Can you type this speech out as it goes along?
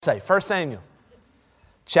Say 1 Samuel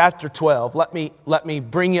chapter 12. Let me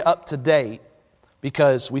bring you up to date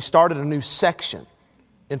because we started a new section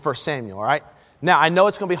in 1 Samuel, all right? Now, I know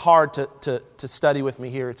it's going to be hard to study with me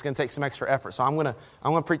here. It's going to take some extra effort. So I'm going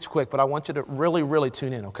to preach quick, but I want you to really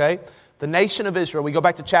tune in, okay? The nation of Israel, we go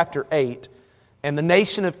back to chapter 8, and the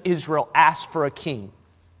nation of Israel asked for a king.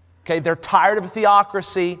 Okay, they're tired of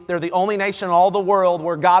theocracy. They're the only nation in all the world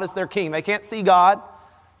where God is their king. They can't see God.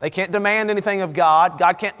 They can't demand anything of God.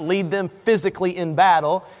 God can't lead them physically in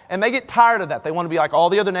battle. And they get tired of that. They want to be like all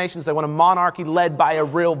the other nations. They want a monarchy led by a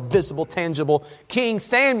real, visible, tangible king.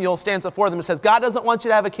 Samuel stands before them and says, God doesn't want you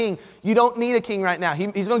to have a king. You don't need a king right now.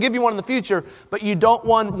 He's going to give you one in the future, but you don't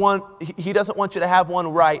want one. He doesn't want you to have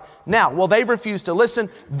one right now. Well, they refuse to listen.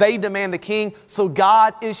 They demand a king. So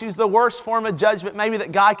God issues the worst form of judgment maybe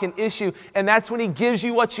that God can issue. And that's when He gives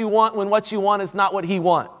you what you want when what you want is not what He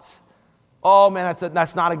wants. Oh man,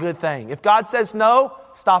 that's not a good thing. If God says no,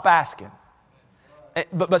 stop asking.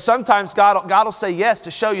 But sometimes God will say yes to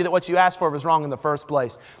show you that what you asked for was wrong in the first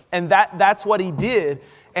place. And that's what He did.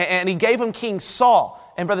 And He gave him King Saul.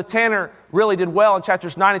 And Brother Tanner really did well in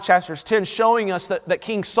chapters 9 and chapters 10, showing us that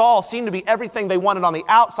King Saul seemed to be everything they wanted on the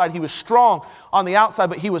outside. He was strong on the outside,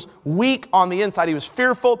 but he was weak on the inside. He was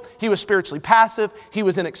fearful. He was spiritually passive. He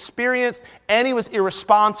was inexperienced. And he was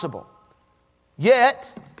irresponsible.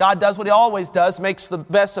 Yet, God does what He always does, makes the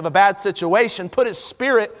best of a bad situation, put His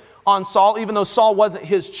Spirit on Saul, even though Saul wasn't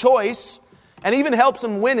his choice, and even helps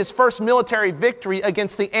him win his first military victory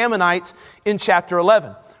against the Ammonites in chapter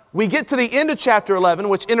 11. We get to the end of chapter 11,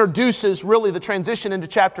 which introduces really the transition into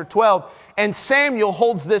chapter 12, and Samuel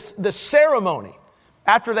holds this ceremony.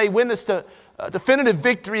 After they win this definitive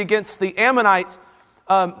victory against the Ammonites,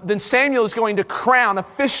 then Samuel is going to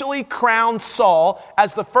officially crown Saul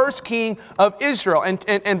as the first king of Israel.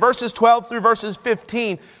 And verses 12 through verses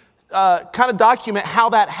 15 kind of document how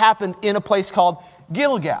that happened in a place called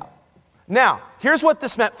Gilgal. Now, here's what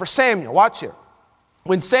this meant for Samuel. Watch here.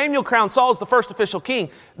 When Samuel crowned Saul as the first official king,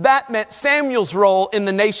 that meant Samuel's role in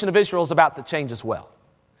the nation of Israel is about to change as well.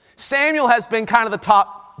 Samuel has been kind of the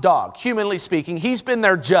top dog, humanly speaking. He's been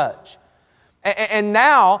their judge. And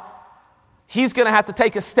now he's going to have to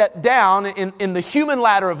take a step down in the human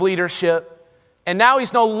ladder of leadership. And now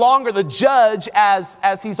he's no longer the judge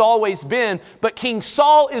as he's always been. But King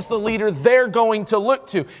Saul is the leader they're going to look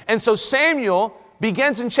to. And so Samuel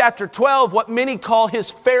begins in chapter 12 what many call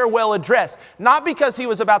his farewell address. Not because he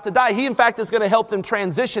was about to die. He, in fact, is going to help them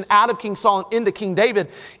transition out of King Saul and into King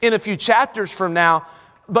David in a few chapters from now.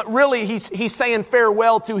 But really, he's saying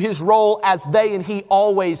farewell to his role as they and he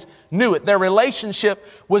always knew it. Their relationship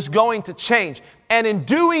was going to change. And in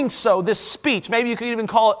doing so, this speech, maybe you could even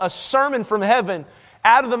call it a sermon from heaven,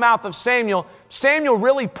 out of the mouth of Samuel, Samuel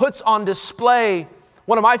really puts on display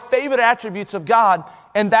one of my favorite attributes of God,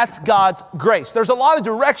 and that's God's grace. There's a lot of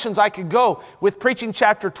directions I could go with preaching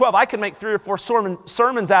chapter 12. I could make 3 or 4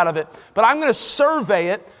 sermons out of it, but I'm going to survey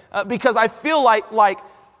it because I feel like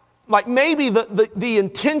maybe the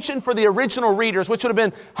intention for the original readers, which would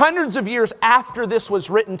have been hundreds of years after this was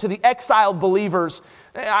written to the exiled believers,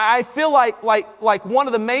 I feel like one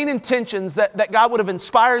of the main intentions that God would have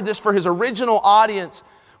inspired this for His original audience,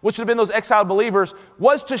 which would have been those exiled believers,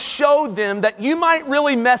 was to show them that you might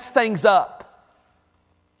really mess things up,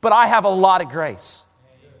 but I have a lot of grace.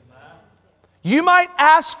 You might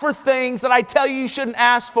ask for things that I tell you shouldn't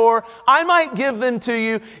ask for. I might give them to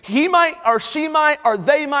you. He might, or she might, or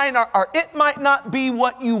they might, or it might not be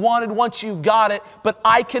what you wanted once you got it, but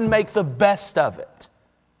I can make the best of it.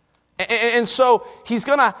 And so he's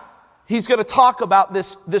gonna talk about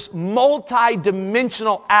this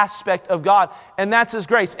multi-dimensional aspect of God, and that's His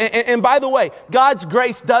grace. And by the way, God's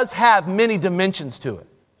grace does have many dimensions to it.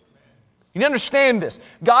 You understand this.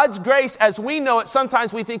 God's grace, as we know it,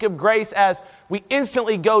 sometimes we think of grace as we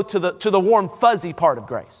instantly go to the warm, fuzzy part of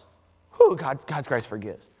grace. Whew, God's grace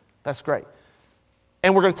forgives. That's great.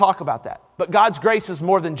 And we're going to talk about that. But God's grace is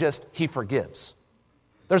more than just He forgives.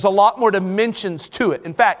 There's a lot more dimensions to it.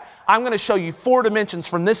 In fact, I'm going to show you 4 dimensions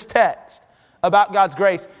from this text about God's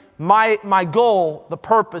grace. My goal, the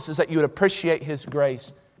purpose, is that you would appreciate His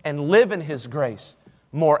grace and live in His grace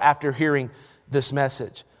more after hearing this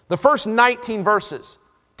message. The first 19 verses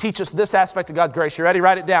teach us this aspect of God's grace. You ready?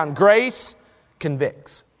 Write it down. Grace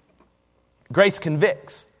convicts. Grace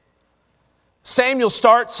convicts. Samuel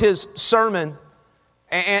starts his sermon,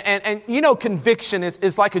 and you know conviction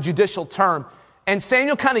is like a judicial term. And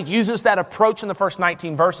Samuel kind of uses that approach in the first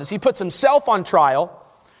 19 verses. He puts himself on trial.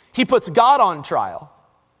 He puts God on trial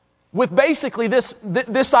with basically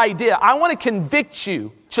this idea. I want to convict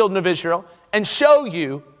you, children of Israel, and show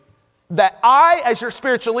you that I, as your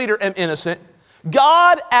spiritual leader, am innocent,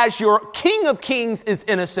 God, as your King of Kings, is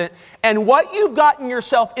innocent, and what you've gotten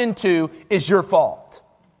yourself into is your fault.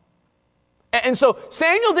 And so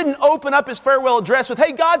Samuel didn't open up his farewell address with,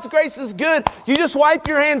 hey, God's grace is good. You just wipe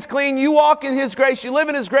your hands clean. You walk in His grace. You live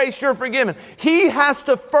in His grace. You're forgiven. He has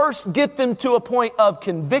to first get them to a point of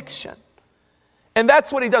conviction. And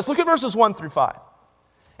that's what he does. Look at verses 1 through 5.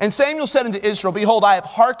 And Samuel said unto Israel, behold, I have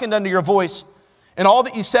hearkened unto your voice and all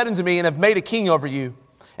that ye said unto me, and have made a king over you.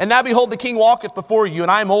 And now behold, the king walketh before you,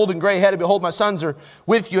 and I am old and gray-headed. Behold, my sons are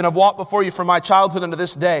with you, and have walked before you from my childhood unto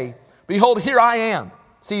this day. Behold, here I am.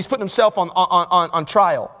 See, he's putting himself on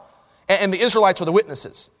trial. And the Israelites are the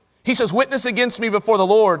witnesses. He says, witness against me before the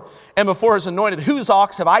Lord and before His anointed. Whose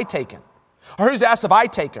ox have I taken? Or whose ass have I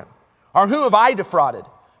taken? Or whom have I defrauded?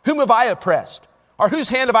 Whom have I oppressed? Or whose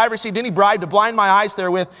hand have I received any bribe to blind my eyes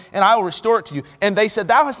therewith, and I will restore it to you? And they said,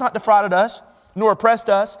 thou hast not defrauded us, nor oppressed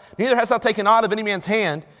us, neither hast thou taken aught of any man's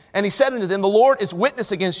hand. And he said unto them, the Lord is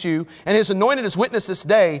witness against you, and His anointed is witness this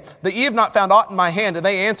day, that ye have not found aught in my hand. And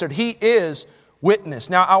they answered, He is witness.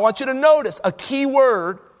 Now, I want you to notice a key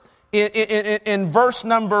word in verse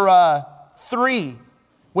number 3.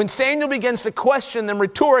 When Samuel begins to question them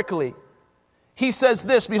rhetorically, he says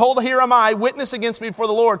this, behold, here am I, witness against me before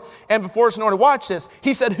the Lord and before His anointed. Watch this.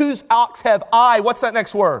 He said, whose ox have I? What's that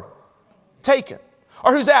next word? Taken.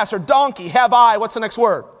 Or whose ass or donkey have I? What's the next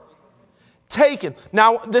word? Taken.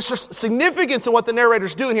 Now, there's significance in what the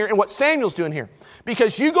narrator's doing here and what Samuel's doing here.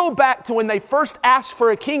 Because you go back to when they first asked for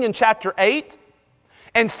a king in chapter 8,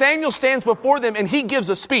 and Samuel stands before them and he gives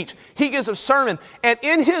a speech. He gives a sermon. And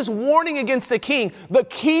in his warning against a king, the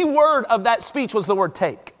key word of that speech was the word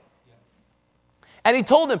take. And he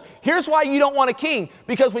told them, here's why you don't want a king.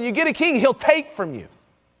 Because when you get a king, he'll take from you.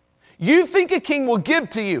 You think a king will give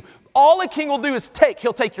to you. All a king will do is take.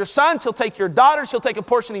 He'll take your sons, he'll take your daughters, he'll take a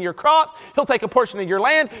portion of your crops, he'll take a portion of your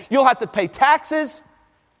land. You'll have to pay taxes.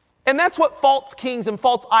 And that's what false kings and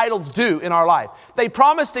false idols do in our life. They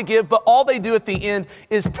promise to give, but all they do at the end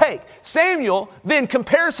is take. Samuel then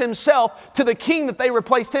compares himself to the king that they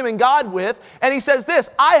replaced him and God with, and he says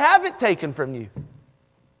this, I haven't taken from you.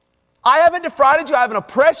 I haven't defrauded you. I haven't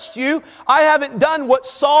oppressed you. I haven't done what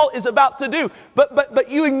Saul is about to do. But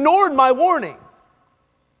you ignored my warning.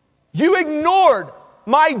 You ignored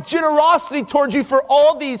my generosity towards you for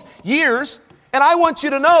all these years. And I want you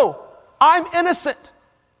to know, I'm innocent.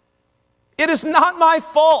 It is not my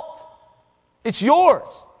fault. It's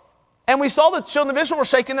yours. And we saw the children of Israel were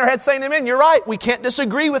shaking their heads saying, amen, you're right. We can't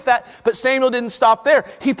disagree with that. But Samuel didn't stop there.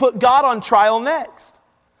 He put God on trial next.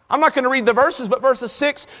 I'm not going to read the verses, but verses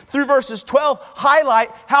 6 through verses 12 highlight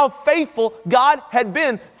how faithful God had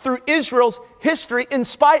been through Israel's history in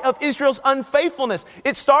spite of Israel's unfaithfulness.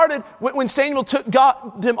 It started when Samuel took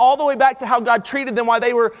them all the way back to how God treated them while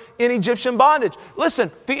they were in Egyptian bondage.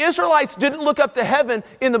 Listen, the Israelites didn't look up to heaven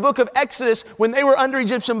in the book of Exodus when they were under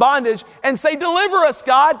Egyptian bondage and say, deliver us,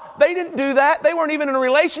 God. They didn't do that. They weren't even in a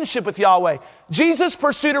relationship with Yahweh.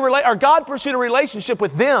 God pursued a relationship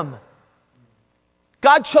with them.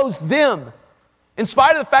 God chose them. In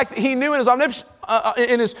spite of the fact that He knew in His omniscience,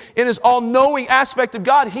 in his all-knowing aspect of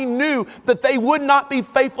God, He knew that they would not be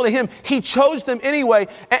faithful to Him. He chose them anyway.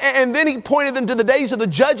 And then He pointed them to the days of the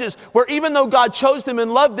judges, where even though God chose them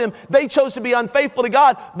and loved them, they chose to be unfaithful to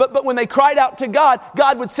God. But when they cried out to God,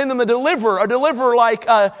 God would send them a deliverer like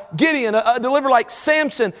Gideon, a deliverer like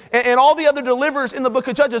Samson, and all the other deliverers in the book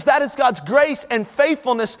of Judges. That is God's grace and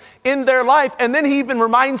faithfulness in their life. And then He even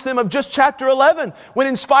reminds them of just chapter 11, when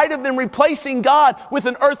in spite of them replacing God with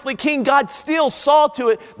an earthly king, God still saw to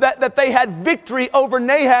it that they had victory over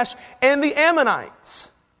Nahash and the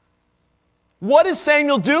Ammonites. What is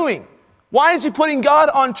Samuel doing? Why is he putting God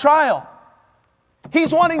on trial?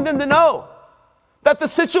 He's wanting them to know that the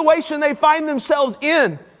situation they find themselves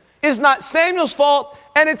in is not Samuel's fault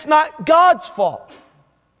and it's not God's fault.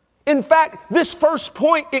 In fact, this first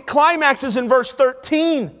point, it climaxes in verse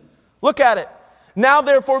 13. Look at it. Now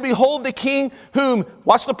therefore behold the king whom,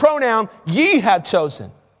 watch the pronoun, ye have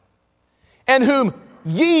chosen, and whom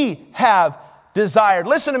ye have desired.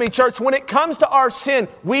 Listen to me, church. When it comes to our sin,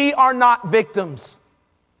 we are not victims.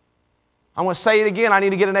 I'm going to say it again. I need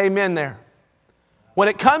to get an amen there. When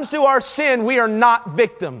it comes to our sin, we are not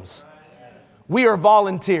victims. We are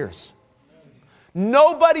volunteers.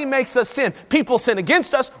 Nobody makes us sin. People sin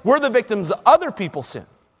against us. We're the victims of other people's sin.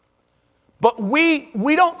 But we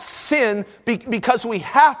don't sin because we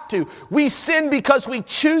have to. We sin because we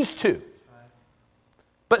choose to.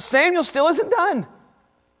 But Samuel still isn't done.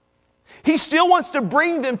 He still wants to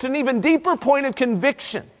bring them to an even deeper point of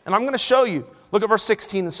conviction. And I'm going to show you. Look at verse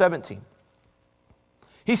 16 and 17.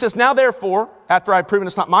 He says, now therefore, after I have proven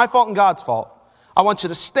it's not my fault and God's fault, I want you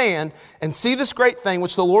to stand and see this great thing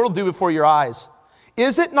which the Lord will do before your eyes.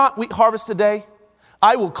 Is it not wheat harvest today?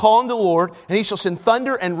 I will call on the Lord, and he shall send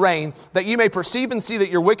thunder and rain, that you may perceive and see that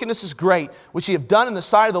your wickedness is great, which ye have done in the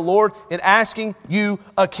sight of the Lord in asking you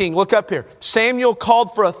a king. Look up here. Samuel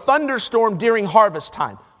called for a thunderstorm during harvest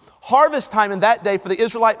time. Harvest time in that day for the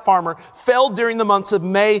Israelite farmer fell during the months of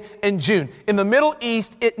May and June. In the Middle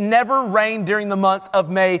East, it never rained during the months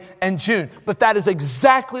of May and June. But that is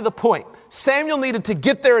exactly the point. Samuel needed to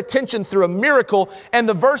get their attention through a miracle, and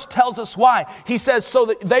the verse tells us why. He says, so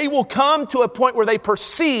that they will come to a point where they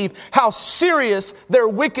perceive how serious their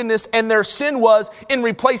wickedness and their sin was in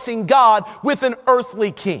replacing God with an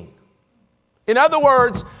earthly king. In other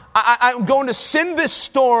words, I'm going to send this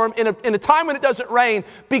storm in a time when it doesn't rain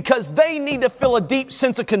because they need to feel a deep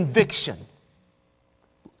sense of conviction.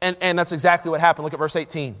 And that's exactly what happened. Look at verse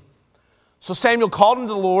 18. So Samuel called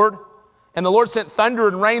unto the Lord, and the Lord sent thunder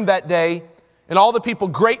and rain that day, and all the people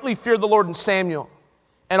greatly feared the Lord and Samuel.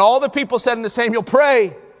 And all the people said unto Samuel,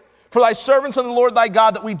 pray for thy servants unto the Lord thy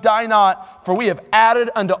God, that we die not, for we have added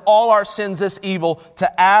unto all our sins this evil,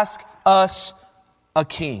 to ask us a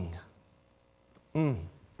king.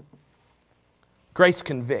 Grace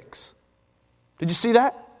convicts. Did you see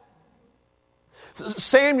that?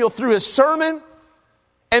 Samuel, through his sermon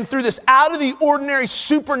and through this out of the ordinary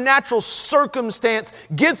supernatural circumstance,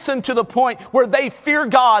 gets them to the point where they fear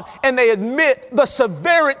God and they admit the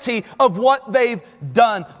severity of what they've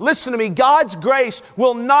done. Listen to me. God's grace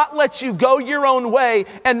will not let you go your own way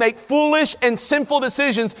and make foolish and sinful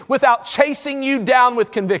decisions without chasing you down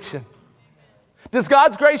with conviction. Does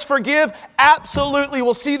God's grace forgive? Absolutely.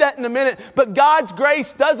 We'll see that in a minute. But God's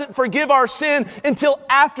grace doesn't forgive our sin until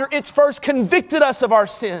after it's first convicted us of our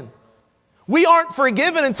sin. We aren't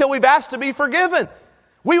forgiven until we've asked to be forgiven.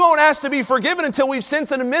 We won't ask to be forgiven until we've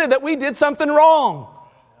sensed and admitted that we did something wrong.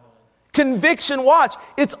 Conviction, watch,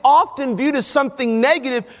 it's often viewed as something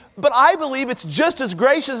negative, but I believe it's just as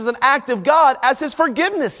gracious as an act of God as His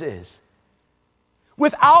forgiveness is.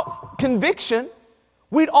 Without conviction,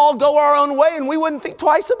 we'd all go our own way and we wouldn't think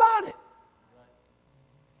twice about it.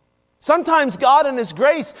 Sometimes God in His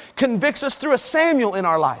grace convicts us through a Samuel in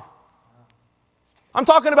our life. I'm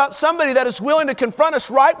talking about somebody that is willing to confront us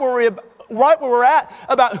right where we're at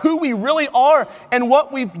about who we really are and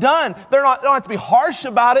what we've done. They don't have to be harsh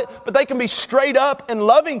about it, but they can be straight up and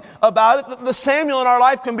loving about it. The Samuel in our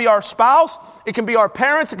life can be our spouse, it can be our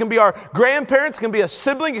parents, it can be our grandparents, it can be a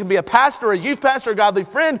sibling, it can be a pastor, a youth pastor, a godly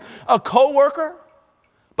friend, a co-worker.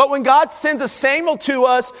 But when God sends a Samuel to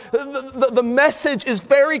us, the message is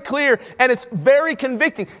very clear and it's very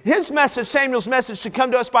convicting. His message, Samuel's message, should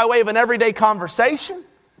come to us by way of an everyday conversation.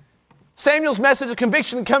 Samuel's message of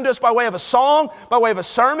conviction can come to us by way of a song, by way of a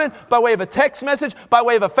sermon, by way of a text message, by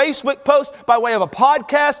way of a Facebook post, by way of a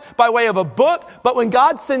podcast, by way of a book. But when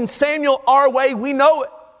God sends Samuel our way, we know it.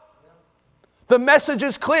 The message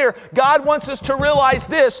is clear. God wants us to realize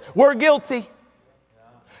this: we're guilty.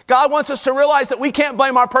 God wants us to realize that we can't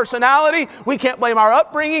blame our personality, we can't blame our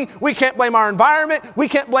upbringing, we can't blame our environment, we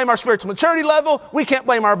can't blame our spiritual maturity level, we can't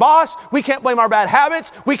blame our boss, we can't blame our bad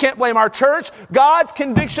habits, we can't blame our church. God's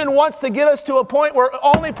conviction wants to get us to a point where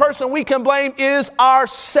the only person we can blame is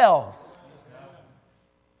ourselves.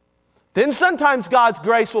 Then sometimes God's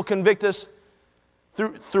grace will convict us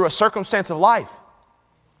through a circumstance of life.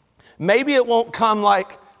 Maybe it won't come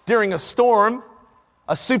like during a storm,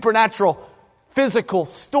 a supernatural physical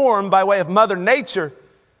storm by way of Mother Nature,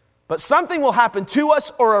 but something will happen to us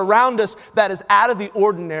or around us that is out of the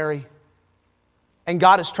ordinary, and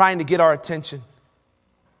God is trying to get our attention.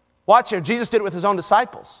 Watch here, Jesus did it with His own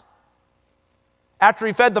disciples. After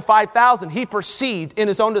He fed the 5,000, He perceived in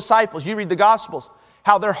His own disciples, you read the Gospels,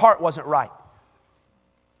 how their heart wasn't right.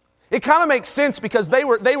 It kind of makes sense because they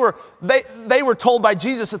were told by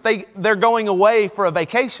Jesus that they're going away for a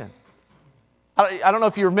vacation. I don't know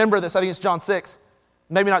if you remember this. I think it's John 6.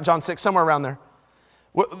 Maybe not John 6, somewhere around there.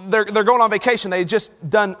 They're going on vacation. They had just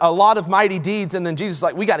done a lot of mighty deeds. And then Jesus is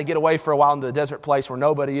like, we got to get away for a while into the desert place where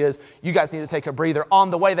nobody is. You guys need to take a breather. On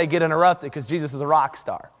the way, they get interrupted because Jesus is a rock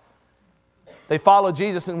star. They follow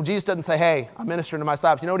Jesus, and Jesus doesn't say, hey, I'm ministering to my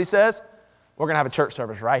disciples. You know what He says? We're going to have a church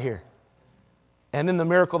service right here. And then the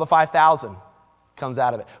miracle of the 5,000 comes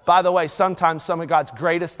out of it. By the way, sometimes some of God's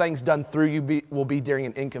greatest things done through you will be during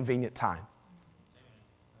an inconvenient time.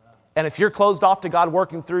 And if you're closed off to God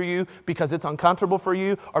working through you because it's uncomfortable for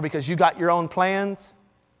you, or because you got your own plans,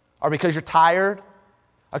 or because you're tired,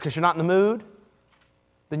 or because you're not in the mood,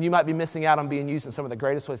 then you might be missing out on being used in some of the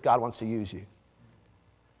greatest ways God wants to use you.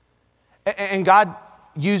 And God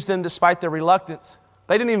used them despite their reluctance.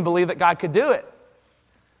 They didn't even believe that God could do it.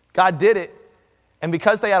 God did it. And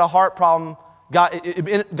because they had a heart problem,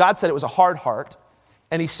 God said it was a hard heart,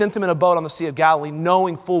 and he sent them in a boat on the Sea of Galilee,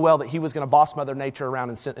 knowing full well that he was going to boss Mother Nature around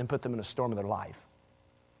and put them in a storm of their life.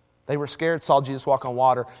 They were scared, saw Jesus walk on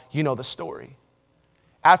water. You know the story.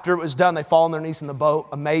 After it was done, they fall on their knees in the boat,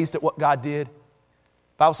 amazed at what God did. The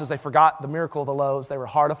Bible says they forgot the miracle of the loaves. They were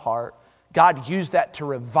hard of heart. God used that to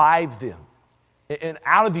revive them, an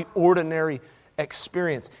out of the ordinary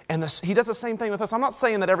experience. And he does the same thing with us. I'm not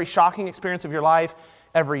saying that every shocking experience of your life,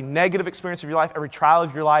 every negative experience of your life, every trial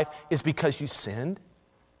of your life is because you sinned.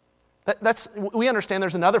 We understand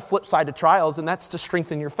there's another flip side to trials, and that's to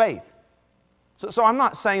strengthen your faith. So I'm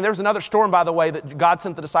not saying there's another storm, by the way, that God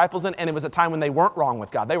sent the disciples in, and it was a time when they weren't wrong with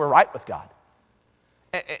God. They were right with God.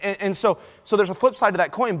 And so there's a flip side to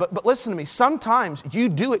that coin. But listen to me. Sometimes you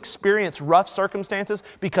do experience rough circumstances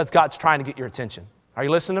because God's trying to get your attention. Are you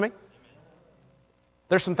listening to me?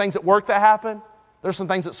 There's some things at work that happen. There's some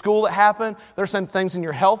things at school that happen. There's some things in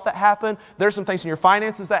your health that happen. There's some things in your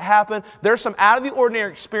finances that happen. There's some out of the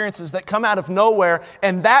ordinary experiences that come out of nowhere,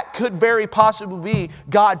 and that could very possibly be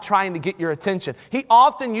God trying to get your attention. He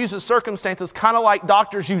often uses circumstances kind of like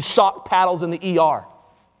doctors use shock paddles in the ER.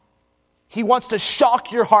 He wants to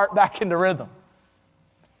shock your heart back into rhythm.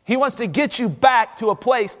 He wants to get you back to a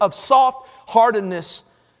place of soft-heartedness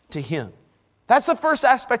to Him. That's the first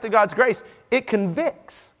aspect of God's grace. It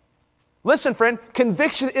convicts. Listen, friend,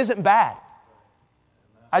 conviction isn't bad.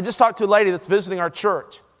 I just talked to a lady that's visiting our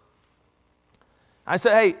church. I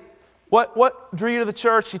said, hey, what drew you to the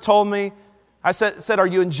church? She told me. I said, are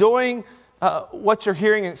you enjoying what you're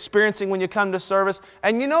hearing and experiencing when you come to service?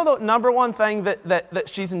 And you know the number one thing that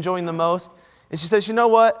she's enjoying the most? is she says, you know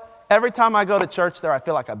what? Every time I go to church there, I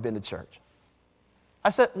feel like I've been to church. I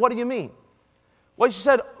said, what do you mean? Well, she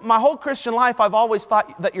said, my whole Christian life, I've always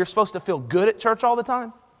thought that you're supposed to feel good at church all the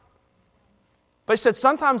time. But she said,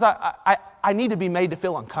 sometimes I need to be made to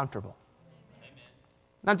feel uncomfortable. Amen.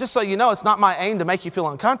 Now, just so you know, it's not my aim to make you feel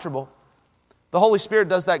uncomfortable. The Holy Spirit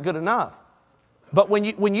does that good enough. But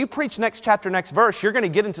when you preach next chapter, next verse, you're going to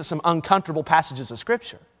get into some uncomfortable passages of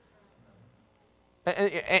Scripture.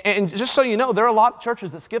 And just so you know, there are a lot of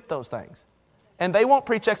churches that skip those things. And they won't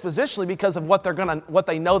preach expositionally because of what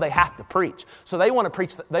they know they have to preach. So they want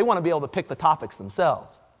to be able to pick the topics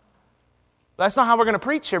themselves. But that's not how we're going to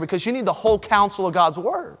preach here, because you need the whole counsel of God's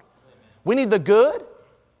Word. We need the good,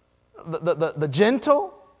 the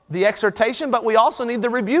gentle, the exhortation, but we also need the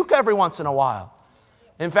rebuke every once in a while.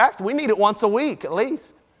 In fact, we need it once a week at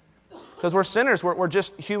least, because we're sinners. We're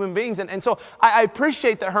just human beings. And so I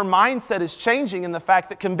appreciate that her mindset is changing in the fact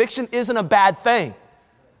that conviction isn't a bad thing.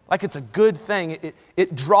 Like, it's a good thing.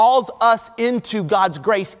 It draws us into God's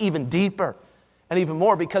grace even deeper and even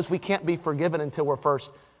more, because we can't be forgiven until we're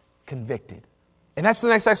first convicted. And that's the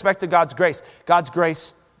next aspect of God's grace. God's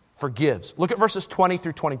grace forgives. Look at verses 20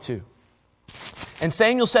 through 22. And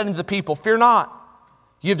Samuel said unto the people, fear not.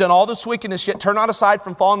 You have done all this wickedness, yet turn not aside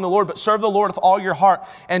from following the Lord, but serve the Lord with all your heart.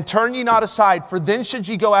 And turn ye not aside, for then should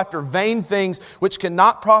ye go after vain things, which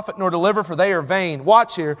cannot profit nor deliver, for they are vain.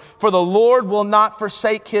 Watch here. For the Lord will not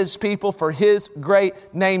forsake His people for His great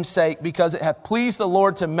name's sake, because it hath pleased the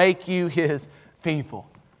Lord to make you His people.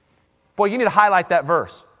 Boy, you need to highlight that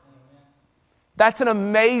verse. That's an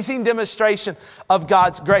amazing demonstration of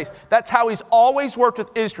God's grace. That's how He's always worked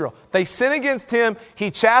with Israel. They sin against Him, He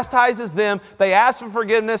chastises them, they ask for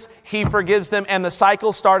forgiveness, He forgives them, and the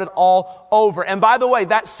cycle started all over. And by the way,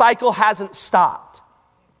 that cycle hasn't stopped.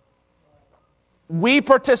 We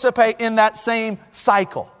participate in that same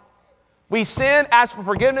cycle. We sin, ask for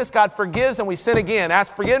forgiveness, God forgives, and we sin again.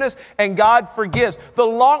 Ask forgiveness, and God forgives.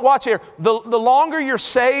 Watch here. The longer you're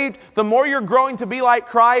saved, the more you're growing to be like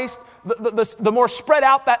Christ, the more spread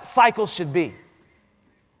out that cycle should be.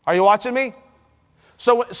 Are you watching me?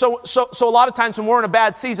 So a lot of times when we're in a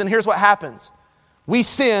bad season, here's what happens. We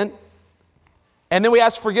sin, and then we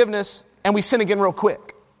ask forgiveness, and we sin again real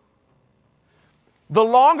quick. The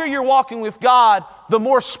longer you're walking with God, the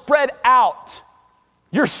more spread out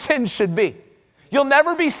your sin should be. You'll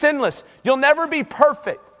never be sinless. You'll never be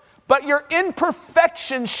perfect. But your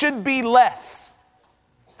imperfection should be less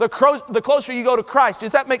the closer you go to Christ.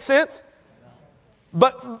 Does that make sense?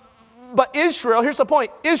 But Israel, here's the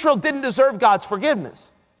point. Israel didn't deserve God's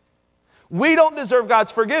forgiveness. We don't deserve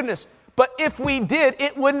God's forgiveness. But if we did,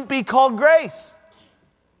 it wouldn't be called grace.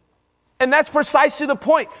 And that's precisely the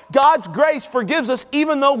point. God's grace forgives us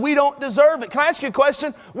even though we don't deserve it. Can I ask you a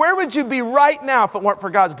question? Where would you be right now if it weren't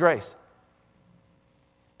for God's grace?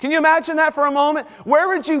 Can you imagine that for a moment? Where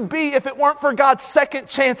would you be if it weren't for God's second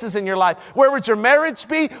chances in your life? Where would your marriage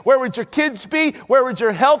be? Where would your kids be? Where would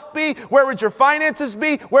your health be? Where would your finances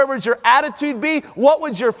be? Where would your attitude be? What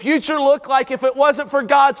would your future look like if it wasn't for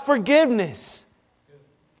God's forgiveness?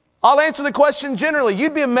 I'll answer the question generally.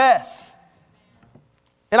 You'd be a mess.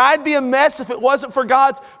 And I'd be a mess if it wasn't for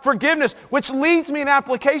God's forgiveness, which leads me in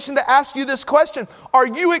application to ask you this question. Are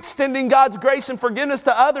you extending God's grace and forgiveness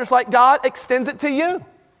to others like God extends it to you?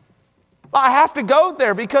 I have to go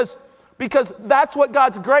there because that's what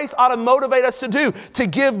God's grace ought to motivate us to do, to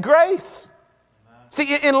give grace.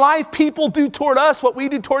 See, in life, people do toward us what we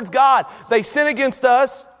do towards God. They sin against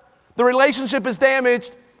us. The relationship is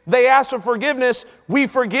damaged. They ask for forgiveness. We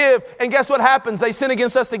forgive. And guess what happens? They sin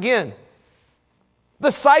against us again. The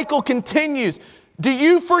cycle continues. Do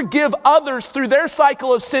you forgive others through their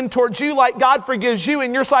cycle of sin towards you like God forgives you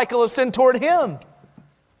in your cycle of sin toward Him?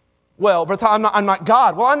 Well, but I'm not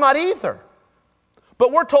God. Well, I'm not either.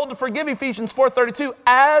 But we're told to forgive, Ephesians 4:32,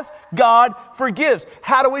 as God forgives.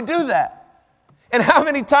 How do we do that? And how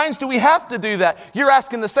many times do we have to do that? You're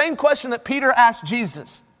asking the same question that Peter asked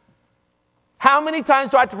Jesus. How many times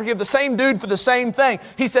do I have to forgive the same dude for the same thing?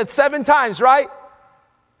 He said 7 times, right?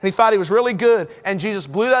 And he thought he was really good. And Jesus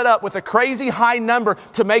blew that up with a crazy high number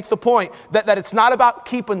to make the point that it's not about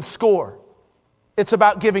keeping score. It's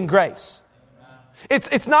about giving grace.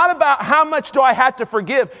 It's not about how much do I have to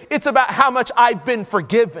forgive. It's about how much I've been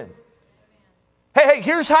forgiven. Hey,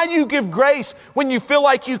 here's how you give grace when you feel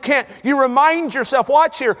like you can't. You remind yourself,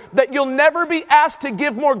 watch here, that you'll never be asked to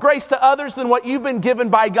give more grace to others than what you've been given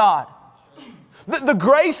by God. The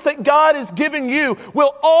grace that God has given you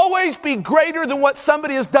will always be greater than what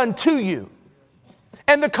somebody has done to you.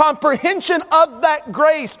 And the comprehension of that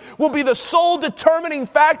grace will be the sole determining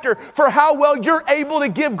factor for how well you're able to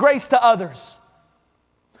give grace to others.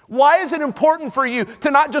 Why is it important for you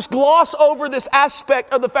to not just gloss over this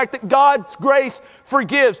aspect of the fact that God's grace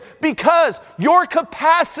forgives? Because your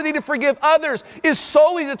capacity to forgive others is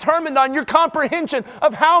solely determined on your comprehension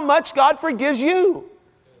of how much God forgives you.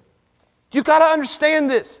 You've got to understand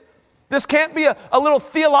this. This can't be a little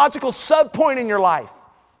theological subpoint in your life.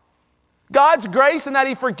 God's grace and that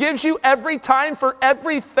He forgives you every time for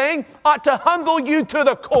everything ought to humble you to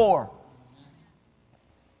the core.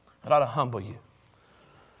 It ought to humble you.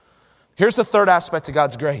 Here's the third aspect of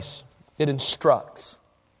God's grace. It instructs.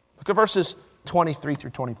 Look at verses 23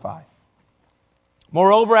 through 25.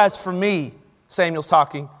 Moreover, as for me, Samuel's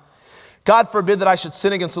talking, God forbid that I should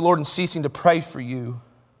sin against the Lord in ceasing to pray for you.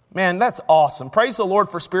 Man, that's awesome. Praise the Lord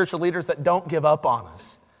for spiritual leaders that don't give up on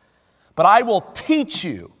us. But I will teach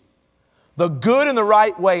you the good and the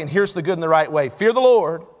right way. And here's the good and the right way. Fear the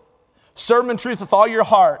Lord. Serve Him in truth with all your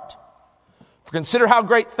heart. For consider how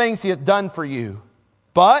great things He hath done for you.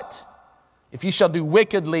 But if ye shall do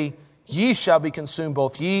wickedly, ye shall be consumed,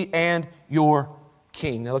 both ye and your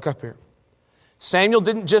king. Now look up here. Samuel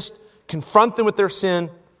didn't just confront them with their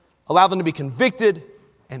sin, allow them to be convicted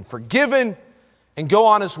and forgiven, and go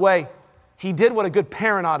on his way. He did what a good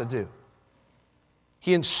parent ought to do.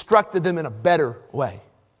 He instructed them in a better way.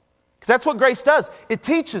 Because that's what grace does. It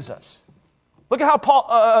teaches us. Look at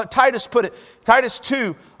how Titus put it. Titus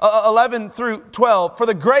 2, 11 through 12. For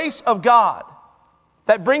the grace of God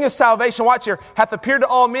that bringeth salvation, watch here, hath appeared to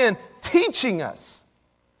all men, teaching us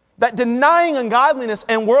that denying ungodliness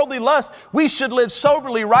and worldly lust, we should live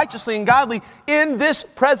soberly, righteously, and godly in this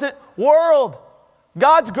present world.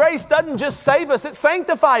 God's grace doesn't just save us, it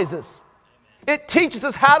sanctifies us. It teaches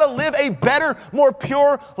us how to live a better, more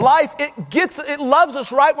pure life. It loves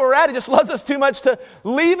us right where we're at. It just loves us too much to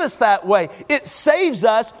leave us that way. It saves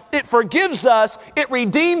us, it forgives us, it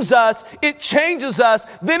redeems us, it changes us.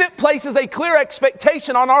 Then it places a clear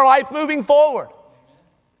expectation on our life moving forward.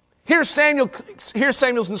 Here's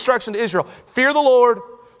Samuel's instruction to Israel. Fear the Lord,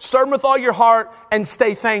 serve Him with all your heart, and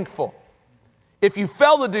stay thankful. If you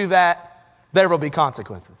fail to do that, there will be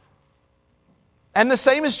consequences. And the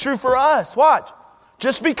same is true for us. Watch.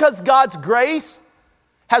 Just because God's grace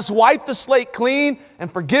has wiped the slate clean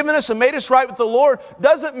and forgiven us and made us right with the Lord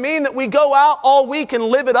doesn't mean that we go out all week and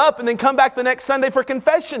live it up and then come back the next Sunday for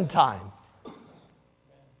confession time.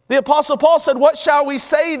 The Apostle Paul said, what shall we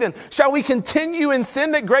say then? Shall we continue in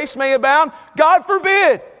sin that grace may abound? God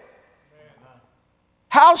forbid.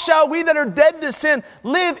 How shall we that are dead to sin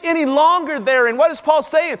live any longer therein? What is Paul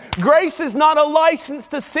saying? Grace is not a license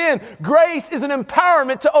to sin. Grace is an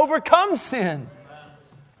empowerment to overcome sin.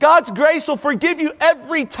 God's grace will forgive you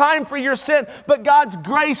every time for your sin, but God's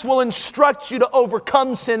grace will instruct you to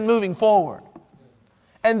overcome sin moving forward.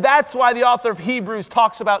 And that's why the author of Hebrews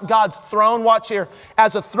talks about God's throne, watch here,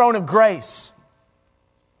 as a throne of grace.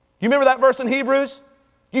 You remember that verse in Hebrews?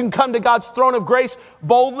 You can come to God's throne of grace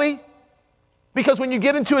boldly. Because when you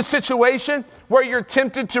get into a situation where you're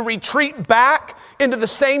tempted to retreat back into the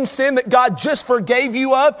same sin that God just forgave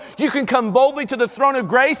you of, you can come boldly to the throne of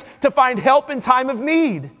grace to find help in time of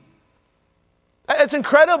need. It's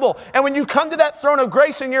incredible. And when you come to that throne of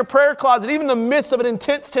grace in your prayer closet, even in the midst of an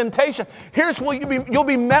intense temptation, here's what you'll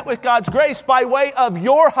be met with God's grace by way of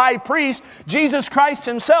your high priest, Jesus Christ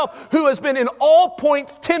himself, who has been in all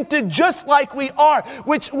points tempted just like we are,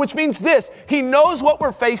 which means this: he knows what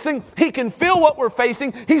we're facing. He can feel what we're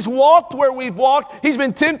facing. He's walked where we've walked. He's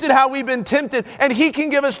been tempted how we've been tempted. And he can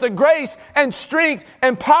give us the grace and strength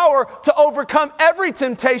and power to overcome every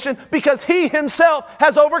temptation because he himself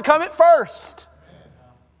has overcome it first.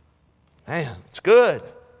 Man, it's good.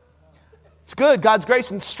 It's good. God's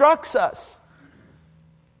grace instructs us.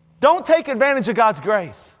 Don't take advantage of God's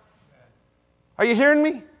grace. Are you hearing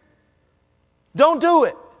me? Don't do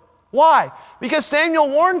it. Why? Because Samuel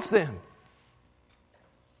warns them.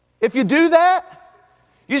 If you do that,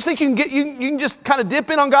 you just think you can just kind of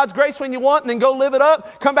dip in on God's grace when you want and then go live it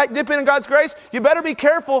up, come back, dip in on God's grace. You better be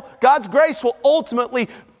careful. God's grace will ultimately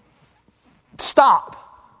stop.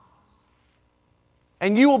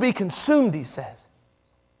 And you will be consumed, he says.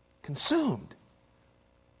 Consumed.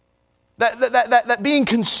 That being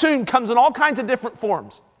consumed comes in all kinds of different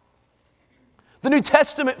forms. The New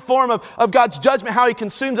Testament form of God's judgment, how he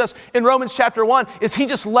consumes us in Romans chapter 1, is he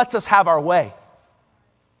just lets us have our way.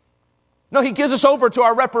 No, he gives us over to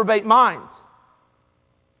our reprobate minds.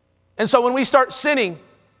 And so when we start sinning,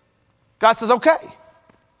 God says, okay,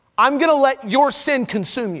 I'm going to let your sin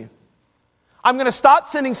consume you. I'm going to stop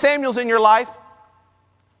sending Samuels in your life.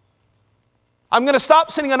 I'm going to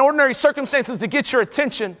stop sending on ordinary circumstances to get your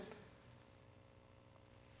attention.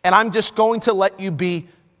 And I'm just going to let you be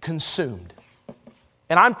consumed.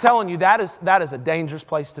 And I'm telling you, that is a dangerous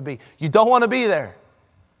place to be. You don't want to be there.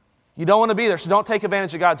 You don't want to be there, so don't take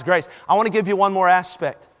advantage of God's grace. I want to give you one more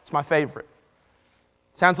aspect. It's my favorite.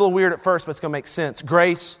 Sounds a little weird at first, but it's going to make sense.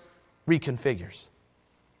 Grace reconfigures.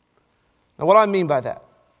 Now, what do I mean by that?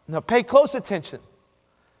 Now, pay close attention.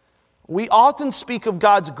 We often speak of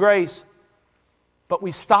God's grace, but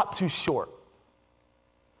we stop too short.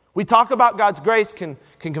 We talk about God's grace can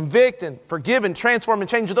convict and forgive and transform and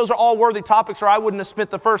change. Those are all worthy topics, or I wouldn't have spent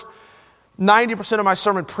the first 90% of my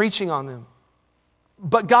sermon preaching on them.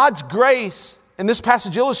 But God's grace, and this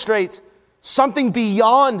passage illustrates something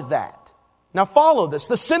beyond that. Now follow this.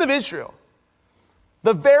 The sin of Israel,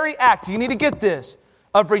 the very act, you need to get this,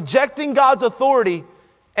 of rejecting God's authority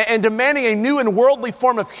and demanding a new and worldly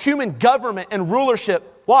form of human government and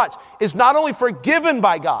rulership, watch, is not only forgiven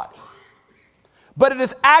by God, but it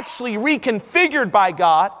is actually reconfigured by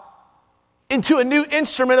God into a new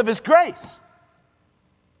instrument of his grace.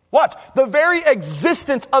 Watch, the very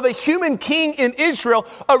existence of a human king in Israel,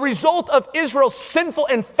 a result of Israel's sinful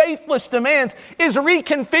and faithless demands, is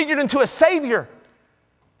reconfigured into a savior.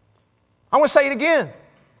 I want to say it again.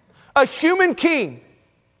 A human king,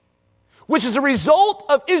 which is a result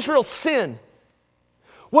of Israel's sin,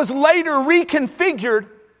 was later reconfigured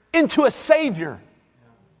into a savior.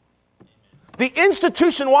 The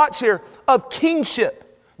institution, watch here, of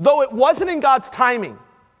kingship, though it wasn't in God's timing.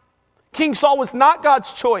 King Saul was not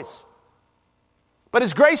God's choice. But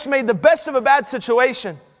his grace made the best of a bad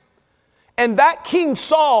situation. And that King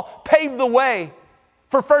Saul paved the way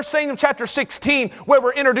for 1 Samuel chapter 16, where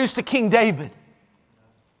we're introduced to King David.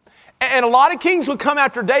 And a lot of kings would come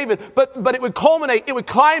after David, but it would culminate, it would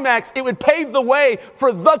climax, it would pave the way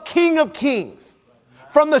for the King of Kings.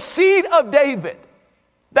 From the seed of David.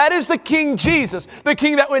 That is the King Jesus, the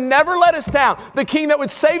King that would never let us down, the King that would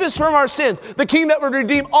save us from our sins, the King that would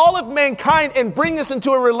redeem all of mankind and bring us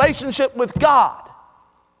into a relationship with God.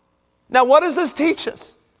 Now, what does this teach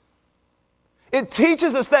us? It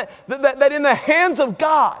teaches us that in the hands of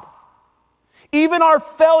God, even our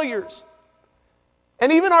failures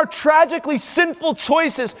and even our tragically sinful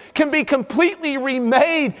choices can be completely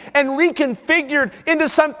remade and reconfigured into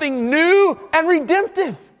something new and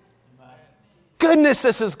redemptive. Goodness,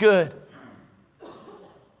 this is good.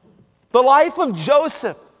 The life of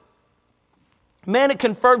Joseph, man, it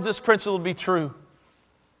confirms this principle to be true.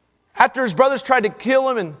 After his brothers tried to kill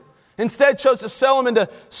him and instead chose to sell him into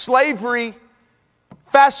slavery,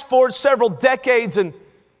 fast forward several decades and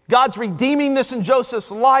God's redeeming this in Joseph's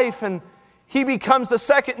life, and he becomes the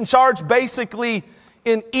second in charge basically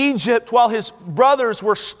in Egypt while his brothers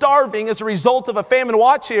were starving as a result of a famine.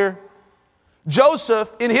 Watch here.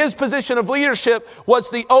 Joseph, in his position of leadership,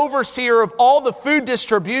 was the overseer of all the food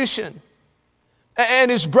distribution.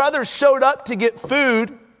 And his brothers showed up to get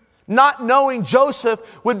food, not knowing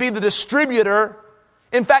Joseph would be the distributor.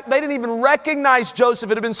 In fact, they didn't even recognize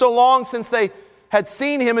Joseph. It had been so long since they had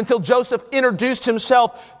seen him until Joseph introduced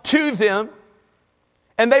himself to them.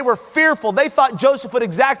 And they were fearful. They thought Joseph would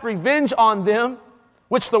exact revenge on them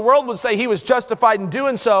which the world would say he was justified in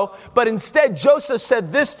doing so. But instead, Joseph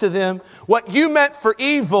said this to them: what you meant for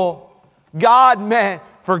evil, God meant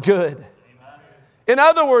for good. Amen. In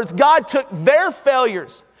other words, God took their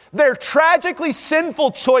failures, their tragically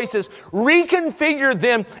sinful choices, reconfigured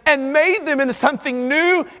them, and made them into something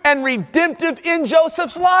new and redemptive in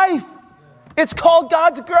Joseph's life. It's called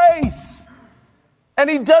God's grace. And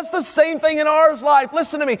he does the same thing in our life.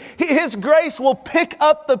 Listen to me. His grace will pick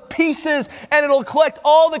up the pieces and it'll collect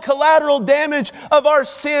all the collateral damage of our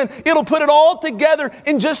sin. It'll put it all together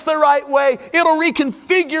in just the right way. It'll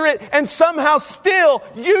reconfigure it and somehow still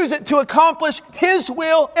use it to accomplish His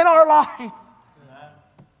will in our life.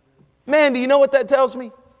 Man, do you know what that tells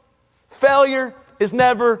me? Failure is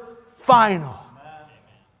never final.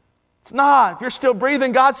 It's not. If you're still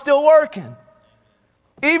breathing, God's still working.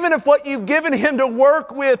 Even if what you've given Him to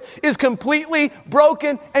work with is completely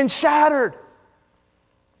broken and shattered.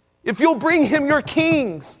 If you'll bring Him your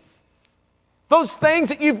kings, those things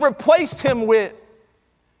that you've replaced Him with,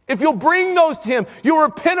 if you'll bring those to Him, you'll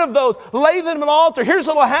repent of those, lay them on the altar. Here's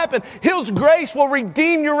what will happen. His grace will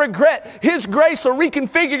redeem your regret. His grace will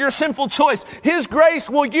reconfigure your sinful choice. His grace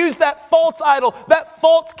will use that false idol, that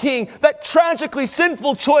false king, that tragically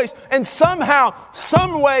sinful choice, and somehow,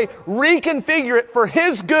 some way, reconfigure it for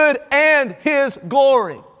His good and His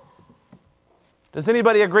glory. Does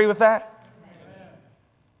anybody agree with that? Amen.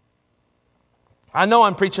 I know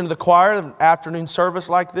I'm preaching to the choir in an afternoon service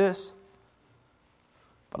like this,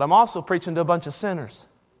 but I'm also preaching to a bunch of sinners.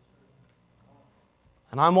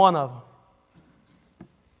 And I'm one of them.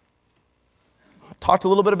 I talked a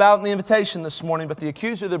little bit about it in the invitation this morning, but the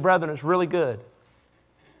accuser of the brethren is really good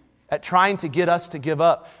at trying to get us to give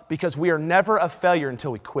up, because we are never a failure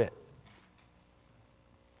until we quit.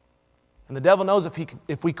 And the devil knows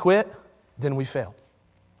if we quit, then we fail.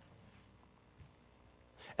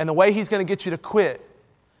 And the way he's going to get you to quit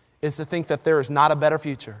is to think that there is not a better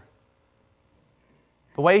future.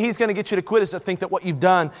 The way he's going to get you to quit is to think that what you've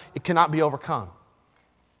done, it cannot be overcome.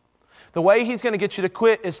 The way he's going to get you to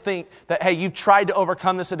quit is think that, hey, you've tried to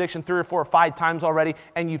overcome this addiction 3 or 4 or 5 times already,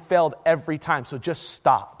 and you failed every time, so just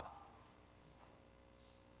stop.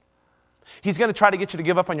 He's going to try to get you to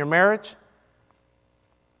give up on your marriage.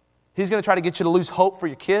 He's going to try to get you to lose hope for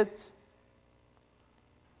your kids.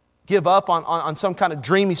 Give up on some kind of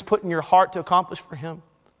dream he's put in your heart to accomplish for him.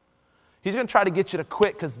 He's going to try to get you to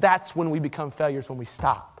quit, because that's when we become failures, when we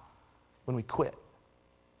stop, when we quit.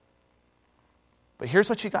 But here's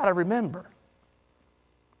what you got to remember.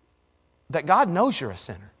 That God knows you're a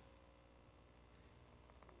sinner.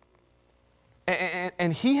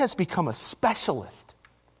 And He has become a specialist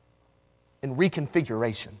in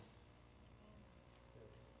reconfiguration.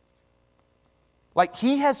 Like,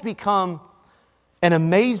 He has become an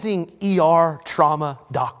amazing ER trauma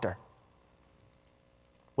doctor.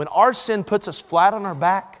 When our sin puts us flat on our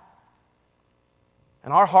back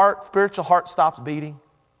and our spiritual heart stops beating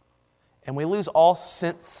and we lose all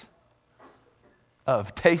sense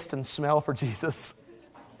of taste and smell for Jesus.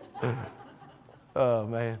 Oh,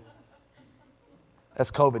 man. That's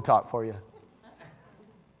COVID talk for you.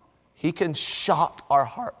 He can shock our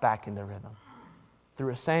heart back into rhythm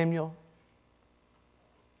through a Samuel,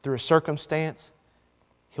 through a circumstance.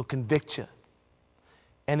 He'll convict you.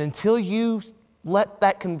 And until you let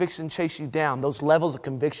that conviction chase you down, those levels of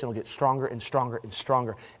conviction will get stronger and stronger and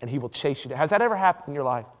stronger, and He will chase you down. Has that ever happened in your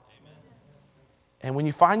life? Amen. And when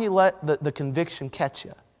you finally let the conviction catch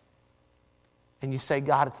you, and you say,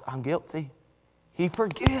 God, I'm guilty, He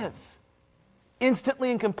forgives instantly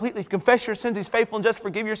and completely. If you confess your sins, He's faithful and just to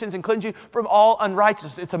forgive your sins and cleanse you from all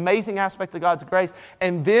unrighteousness. It's an amazing aspect of God's grace.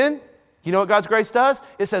 And then, you know what God's grace does?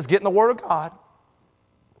 It says, get in the Word of God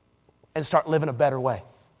and start living a better way.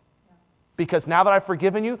 Because now that I've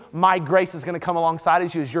forgiven you, my grace is going to come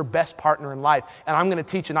alongside you as your best partner in life. And I'm going to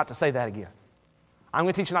teach you not to say that again. I'm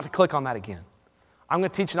going to teach you not to click on that again. I'm going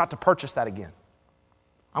to teach you not to purchase that again.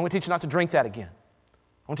 I'm going to teach you not to drink that again.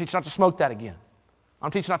 I'm going to teach you not to smoke that again. I'm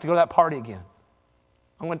going to teach you not to go to that party again.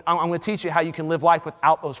 I'm going to teach you how you can live life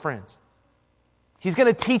without those friends. He's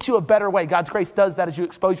going to teach you a better way. God's grace does that as you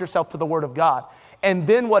expose yourself to the Word of God. And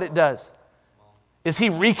then what it does is He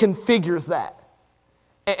reconfigures that.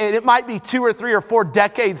 And it might be 2 or 3 or 4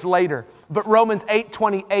 decades later, but Romans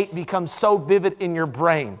 8:28 becomes so vivid in your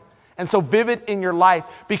brain and so vivid in your life,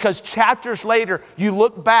 because chapters later you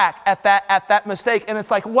look back at that mistake and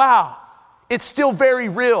it's like, wow, it's still very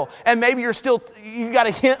real. And maybe you got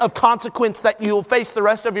a hint of consequence that you'll face the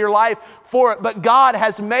rest of your life for it. But God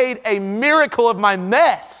has made a miracle of my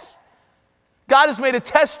mess. God has made a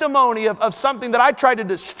testimony of something that I tried to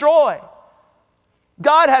destroy.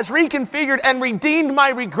 God has reconfigured and redeemed my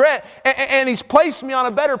regret, and He's placed me on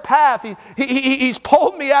a better path. He's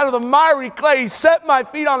pulled me out of the miry clay. He's set my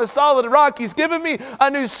feet on a solid rock. He's given me a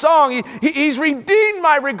new song. He's redeemed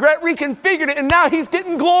my regret, reconfigured it, and now He's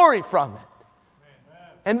getting glory from it.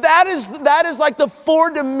 And that is like the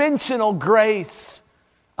four-dimensional grace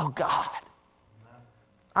of God.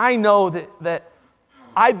 I know that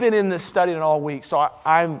I've been in this studying it all week, so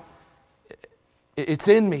it's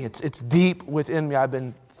in me. It's deep within me. I've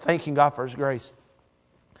been thanking God for His grace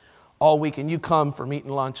all week. And you come from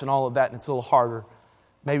eating lunch and all of that, and it's a little harder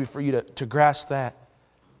maybe for you to grasp that.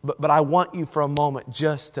 But I want you for a moment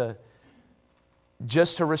just to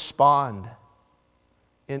respond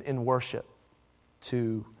in worship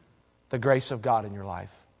to the grace of God in your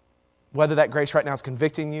life. Whether that grace right now is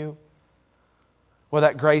convicting you, whether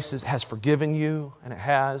that grace has forgiven you, and it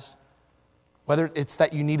has, whether it's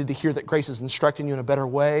that you needed to hear that grace is instructing you in a better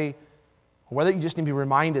way, or whether you just need to be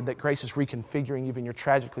reminded that grace is reconfiguring even your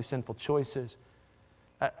tragically sinful choices.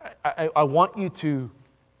 I want you to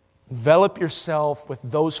envelop yourself with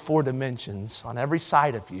those four dimensions on every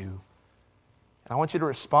side of you. And I want you to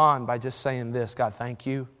respond by just saying this: God, thank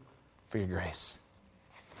you for your grace.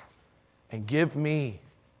 And give me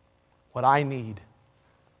what I need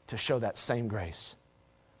to show that same grace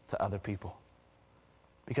to other people.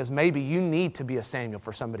 Because maybe you need to be a Samuel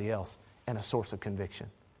for somebody else and a source of conviction.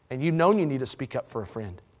 And you know you need to speak up for a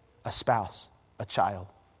friend, a spouse, a child,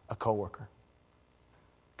 a coworker.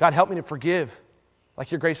 God, help me to forgive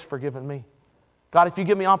like your grace has forgiven me. God, if you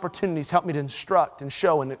give me opportunities, help me to instruct and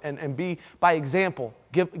show and be, by example,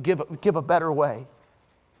 give a better way.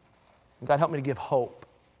 And God, help me to give hope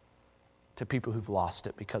to people who've lost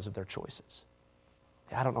it because of their choices.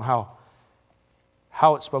 I don't know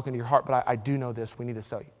how it's spoken to your heart, but I do know this. We need to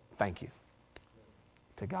say thank you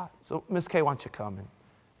to God. So, Miss Kay, why don't you come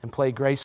and play Grace